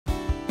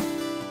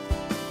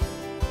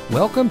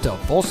Welcome to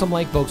Folsom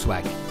Lake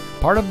Volkswagen,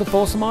 part of the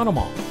Folsom Auto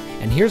Mall.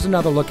 And here's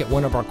another look at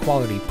one of our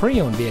quality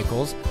pre-owned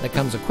vehicles that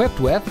comes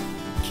equipped with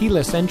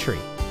keyless entry,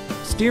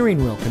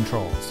 steering wheel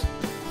controls,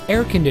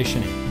 air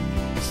conditioning,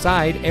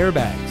 side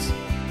airbags,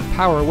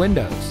 power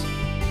windows,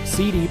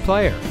 CD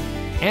player,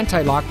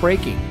 anti-lock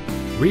braking,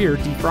 rear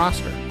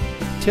defroster,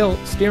 tilt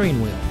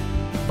steering wheel,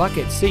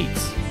 bucket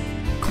seats,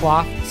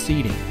 cloth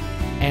seating,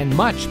 and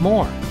much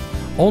more.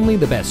 Only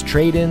the best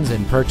trade-ins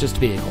and purchased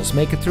vehicles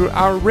make it through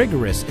our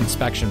rigorous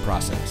inspection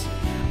process.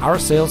 Our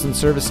sales and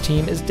service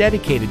team is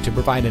dedicated to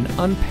provide an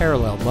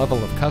unparalleled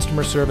level of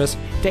customer service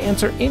to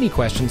answer any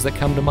questions that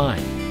come to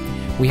mind.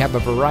 We have a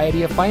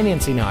variety of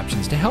financing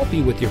options to help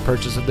you with your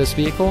purchase of this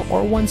vehicle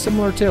or one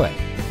similar to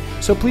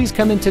it. So please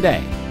come in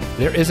today.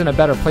 There isn't a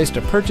better place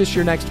to purchase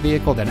your next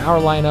vehicle than our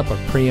lineup of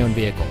pre-owned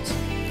vehicles.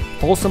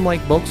 Folsom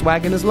Lake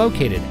Volkswagen is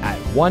located at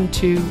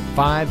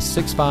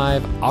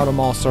 12565 Auto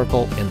Mall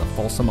Circle in the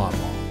Folsom Auto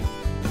Mall.